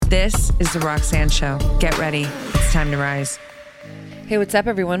This is The Roxanne Show. Get ready. It's time to rise. Hey, what's up,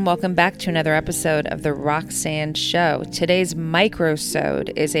 everyone? Welcome back to another episode of The Roxanne Show. Today's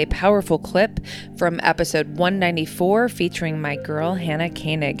microsode is a powerful clip from episode 194 featuring my girl, Hannah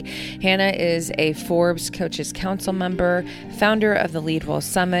KOENIG. Hannah is a Forbes Coaches Council member, founder of the Lead Well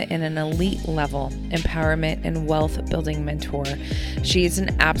Summit, and an elite level empowerment and wealth building mentor. She's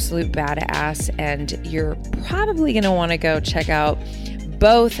an absolute badass, and you're probably going to want to go check out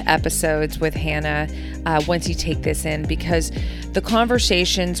both episodes with Hannah once you take this in, because the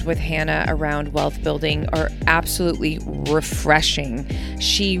conversations with Hannah around wealth building are absolutely refreshing.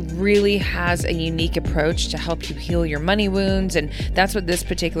 She really has a unique approach to help you heal your money wounds, and that's what this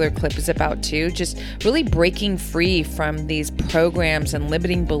particular clip is about too. Just really breaking free from these programs and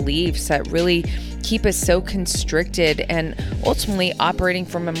limiting beliefs that really keep us so constricted and ultimately operating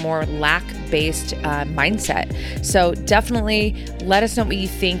from a more lack-based mindset. So definitely let us know what you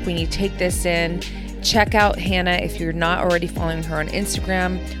think when you take this in. Check out Hannah if you're not already following her on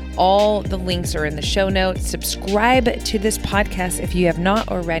Instagram. All the links are in the show notes. Subscribe to this podcast if you have not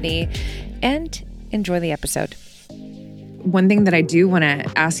already, and enjoy the episode. One thing that I do want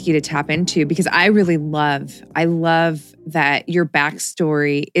to ask you to tap into, because I love that your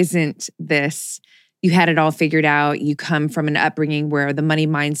backstory isn't this, you had it all figured out. You come from an upbringing where the money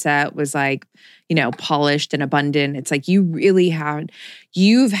mindset was like, polished and abundant. It's like you've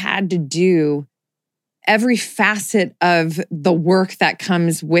had to do every facet of the work that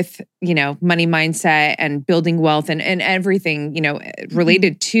comes with, money mindset and building wealth and everything,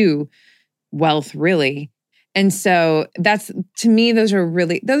 related to wealth, really. And so to me, those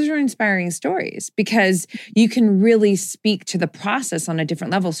are inspiring stories, because you can really speak to the process on a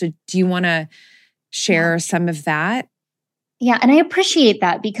different level. So do you want to share some of that? Yeah. And I appreciate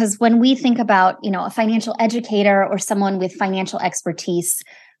that, because when we think about, a financial educator or someone with financial expertise,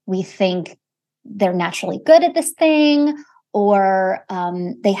 we think they're naturally good at this thing, or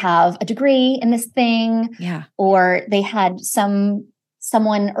they have a degree in this thing, or they had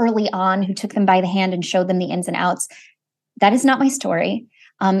someone early on who took them by the hand and showed them the ins and outs. That is not my story.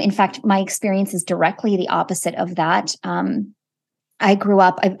 In fact, my experience is directly the opposite of that. I grew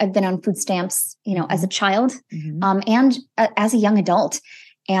up, I've been on food stamps, as a child, and as a young adult.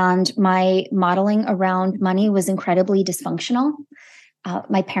 And my modeling around money was incredibly dysfunctional.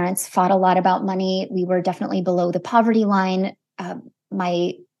 My parents fought a lot about money. We were definitely below the poverty line. And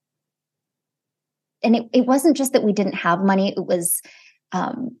it wasn't just that we didn't have money. It was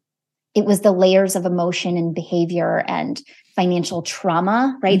the layers of emotion and behavior and financial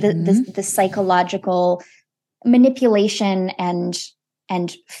trauma, right? The psychological manipulation and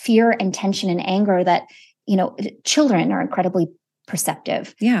fear and tension and anger that, children are incredibly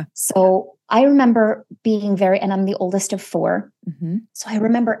perceptive. Yeah. So I remember being and I'm the oldest of four. So I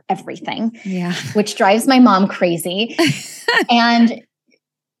remember everything, which drives my mom crazy. And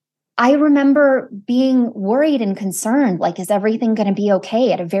I remember being worried and concerned, like, is everything going to be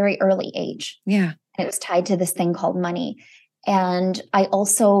okay, at a very early age? Yeah. And it was tied to this thing called money. And I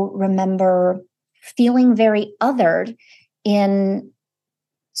also remember feeling very othered in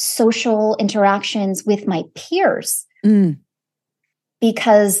social interactions with my peers.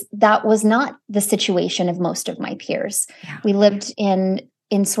 Because that was not the situation of most of my peers. Yeah. We lived in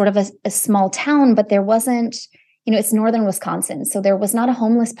sort of a small town, but there wasn't, it's northern Wisconsin, so there was not a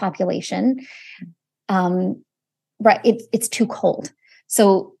homeless population. Right, it's too cold.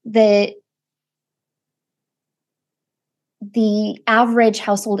 So the average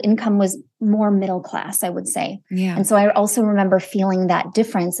household income was more middle class, I would say. Yeah. And so I also remember feeling that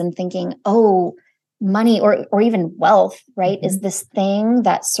difference and thinking, oh, money or even wealth, right, is this thing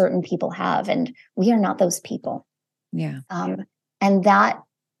that certain people have, and we are not those people. Yeah. And that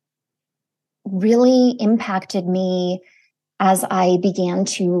really impacted me as I began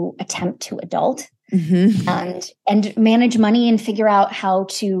to attempt to adult and manage money and figure out how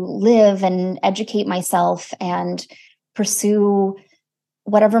to live and educate myself and pursue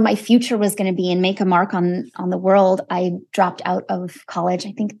whatever my future was going to be and make a mark on the world. I dropped out of college,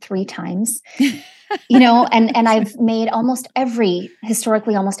 I think 3 times. And I've made almost every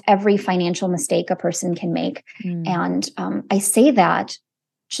financial mistake a person can make. And I say that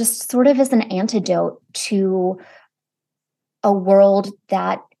just sort of as an antidote to a world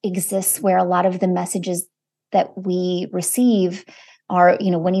that exists where a lot of the messages that we receive are,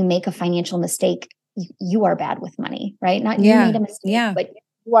 when you make a financial mistake, you are bad with money, right? Not you made a mistake, but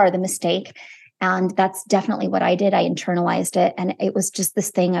you are the mistake. And that's definitely what I did. I internalized it. And it was just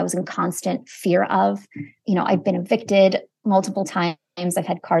this thing I was in constant fear of. I've been evicted multiple times. I've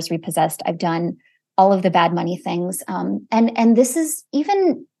had cars repossessed. I've done all of the bad money things. And this is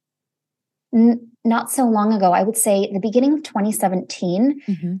even not so long ago, I would say the beginning of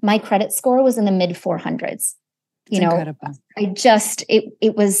 2017, my credit score was in the mid 400s. Incredible.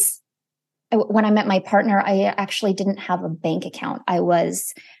 It was, when I met my partner, I actually didn't have a bank account. I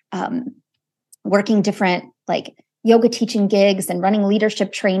was working different like yoga teaching gigs and running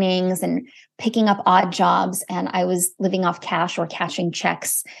leadership trainings and picking up odd jobs. And I was living off cash or cashing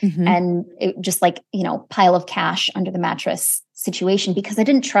checks and it just like, pile of cash under the mattress situation, because I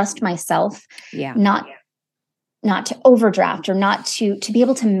didn't trust myself not to overdraft or not to be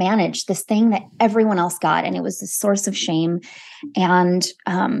able to manage this thing that everyone else got. And it was a source of shame. And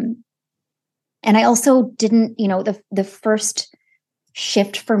I also didn't, the first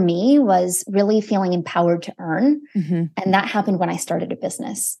shift for me was really feeling empowered to earn. And that happened when I started a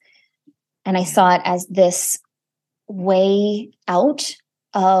business. And I saw it as this way out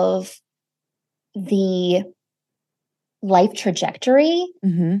of the life trajectory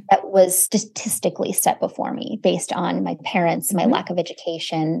that was statistically set before me based on my parents, my lack of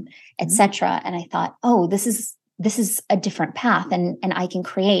education, etc. And I thought, oh, this is a different path and I can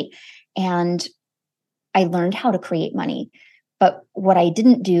create. And I learned how to create money. But what I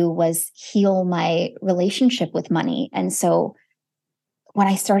didn't do was heal my relationship with money. And so when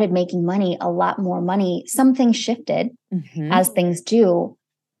I started making money, a lot more money, some things shifted as things do,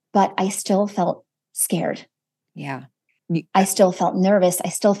 but I still felt scared. Yeah. I still felt nervous. I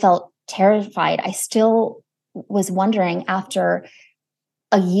still felt terrified. I still was wondering, after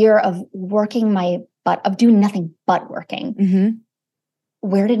a year of working my butt, of doing nothing but working,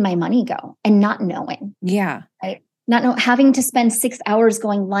 where did my money go? And not knowing. Yeah. Right? Not know, having to spend 6 hours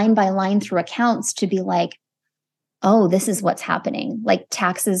going line by line through accounts to be like, oh, this is what's happening. Like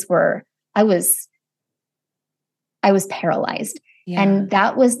taxes I was paralyzed. Yeah. And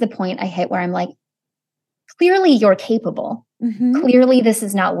that was the point I hit where I'm like, clearly you're capable. Clearly this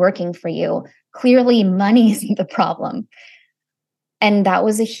is not working for you. Clearly money isn't the problem. And that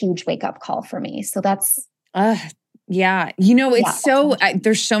was a huge wake up call for me. So that's. Yeah. There's so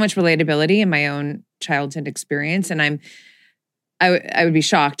much relatability in my own childhood experience. And I would be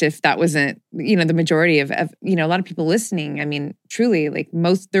shocked if that wasn't, the majority of, a lot of people listening. I mean, truly, like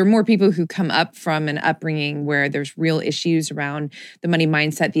there are more people who come up from an upbringing where there's real issues around the money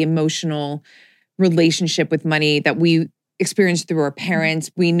mindset, the emotional relationship with money that we experienced through our parents.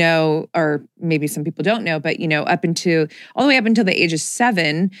 We know, or maybe some people don't know, but, all the way up until the age of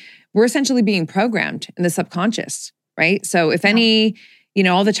 7, we're essentially being programmed in the subconscious, right? So if any,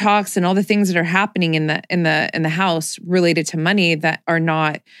 all the talks and all the things that are happening in the house related to money that are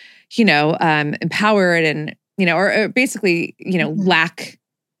not, empowered and, or basically, lack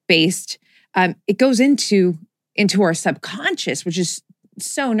based, it goes into our subconscious, which is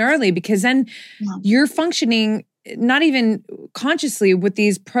so gnarly, because then you're functioning not even consciously with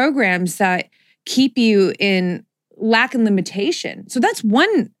these programs that keep you in lack and limitation. So that's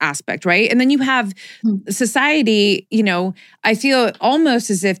one aspect, right? And then you have society, I feel almost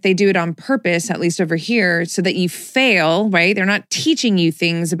as if they do it on purpose, at least over here, so that you fail, right? They're not teaching you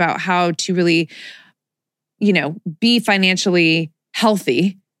things about how to really, be financially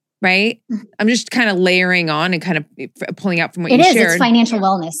healthy, right? I'm just kind of layering on and kind of pulling out from what you shared. It's financial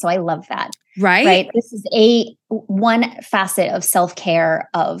wellness. So I love that. Right? This is one facet of self-care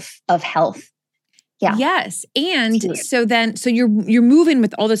of health. Yeah. Yes. And so you're moving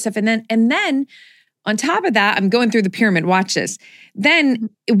with all this stuff. And then on top of that, I'm going through the pyramid, watch this. Then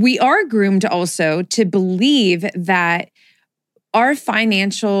we are groomed also to believe that our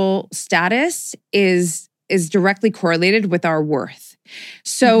financial status is directly correlated with our worth.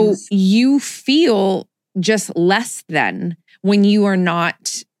 So you feel just less than when you are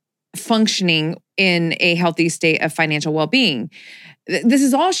not functioning in a healthy state of financial well-being. This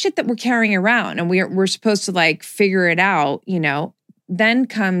is all shit that we're carrying around, and we're supposed to like figure it out, Then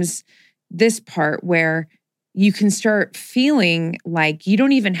comes this part where you can start feeling like you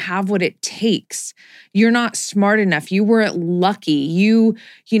don't even have what it takes. You're not smart enough. You weren't lucky.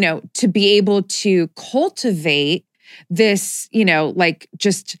 To be able to cultivate this, like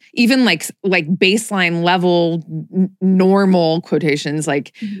just even like baseline level, normal quotations,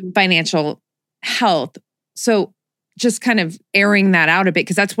 like financial health. So just kind of airing that out a bit,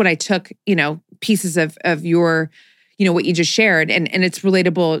 because that's what I took, pieces of your, what you just shared. And it's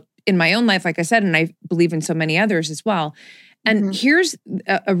relatable in my own life, like I said, and I believe in so many others as well. And here's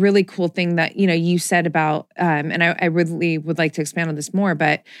a really cool thing that, you said about, and I really would like to expand on this more,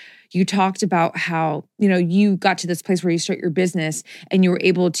 but you talked about how, you got to this place where you start your business and you were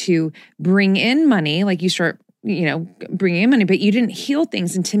able to bring in money, like you start, bringing in money, but you didn't heal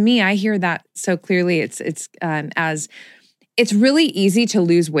things. And to me, I hear that so clearly. It's as it's really easy to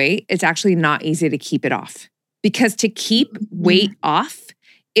lose weight. It's actually not easy to keep it off, because to keep weight off,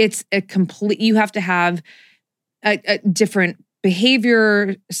 it's you have to have a different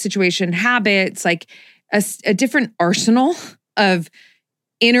behavior, situation, habits, like a different arsenal of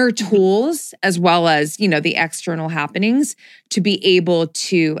inner tools, as well as, the external happenings, to be able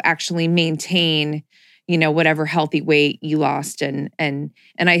to actually maintain, whatever healthy weight you lost. And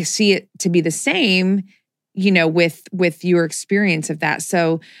I see it to be the same, with your experience of that.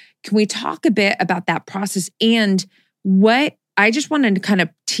 So can we talk a bit about that process, and what I just wanted to kind of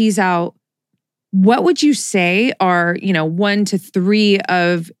tease out, what would you say are, 1 to 3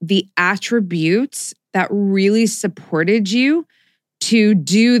 of the attributes that really supported you to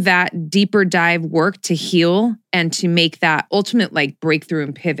do that deeper dive work to heal and to make that ultimate breakthrough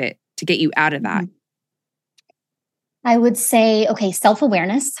and pivot to get you out of that? I would say,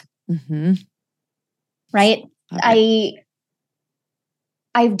 self-awareness. Mm-hmm. Right? Okay.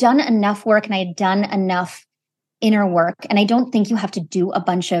 I've done enough work, and I had done enough inner work. And I don't think you have to do a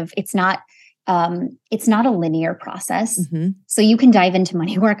bunch of, it's not a linear process. Mm-hmm. So you can dive into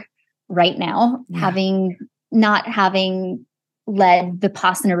money work right now, not having led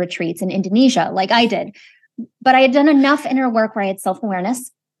Vipassana retreats in Indonesia like I did. But I had done enough inner work where I had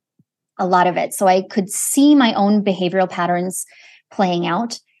self-awareness, a lot of it. So I could see my own behavioral patterns playing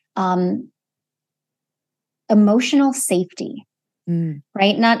out. Emotional safety,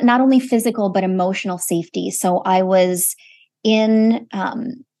 right? Not only physical, but emotional safety. So I was in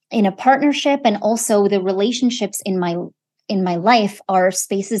a partnership, and also the relationships in my life are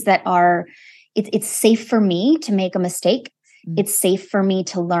spaces that are, it's safe for me to make a mistake. It's safe for me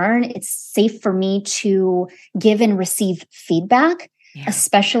to learn. It's safe for me to give and receive feedback,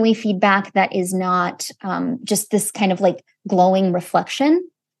 especially feedback that is not just this kind of glowing reflection,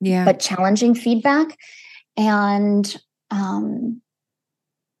 but challenging feedback. And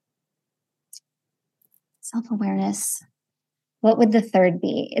self-awareness. What would the third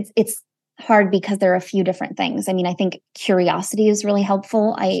be? It's hard because there are a few different things. I mean, I think curiosity is really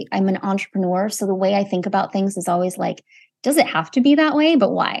helpful. I'm an entrepreneur, so the way I think about things is always does it have to be that way?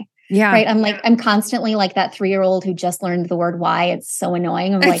 But why? Yeah. Right. I'm constantly like that 3-year-old who just learned the word why. It's so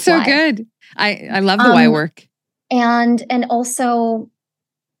annoying. It's so why? good. I love the why work. And also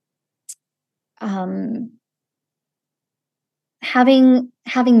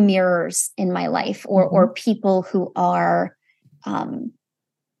having mirrors in my life, or people who are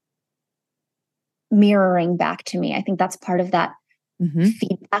mirroring back to me. I think that's part of that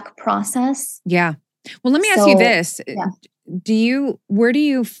feedback process. Yeah. Well, let me ask you this. Yeah. Where do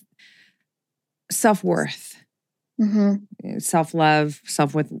you self-worth, self-love,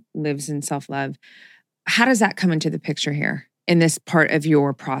 self-worth lives in self-love. How does that come into the picture here in this part of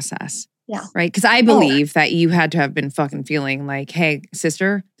your process? Yeah. Right. Because I believe that you had to have been fucking feeling like, hey,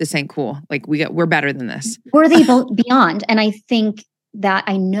 sister, this ain't cool. We're better than this. Worthy beyond. And I think that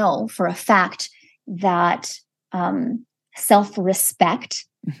I know for a fact that self-respect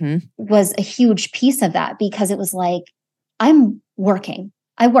was a huge piece of that, because it was I'm working.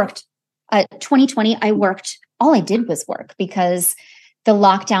 I worked 2020. I worked. All I did was work, because the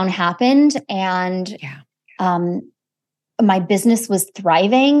lockdown happened, and my business was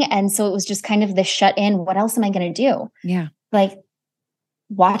thriving. And so it was just kind of the shut in. What else am I going to do? Yeah.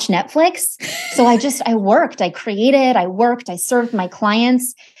 Watch Netflix. So I worked, I created, I worked, I served my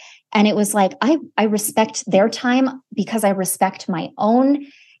clients. And it was I respect their time because I respect my own.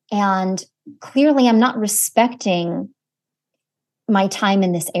 And clearly I'm not respecting my time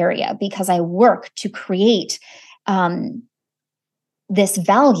in this area, because I work to create this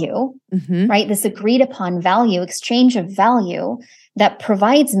value, right? This agreed upon value, exchange of value that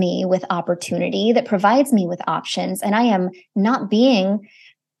provides me with opportunity, that provides me with options. And I am not being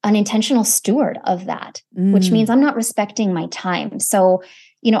an intentional steward of that, which means I'm not respecting my time. So,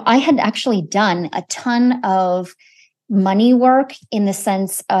 I had actually done a ton of money work in the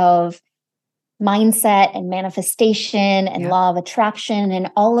sense of mindset and manifestation and law of attraction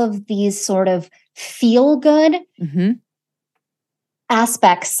and all of these sort of feel good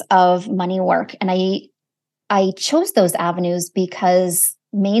aspects of money work. And I chose those avenues because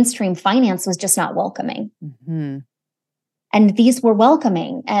mainstream finance was just not welcoming. And these were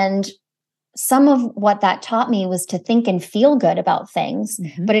welcoming. And some of what that taught me was to think and feel good about things,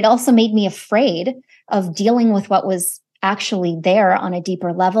 but it also made me afraid of dealing with what was actually there on a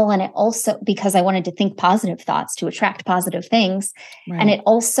deeper level. And it also, because I wanted to think positive thoughts to attract positive things. Right. And it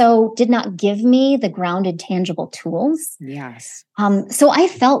also did not give me the grounded, tangible tools. Yes. So I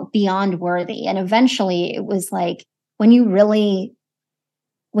felt beyond worthy. And eventually it was when you really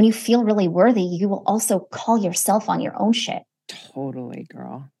when you feel really worthy, you will also call yourself on your own shit. Totally,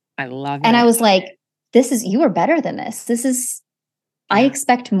 girl. I love it. And I was like, you are better than this. I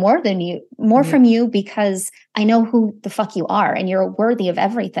expect more from you because I know who the fuck you are and you're worthy of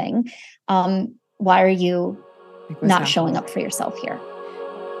everything. Why are you not showing up for yourself here?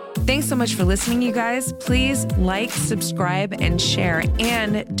 Thanks so much for listening, you guys. Please like, subscribe, and share.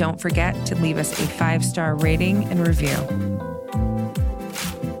 And don't forget to leave us a 5-star rating and review.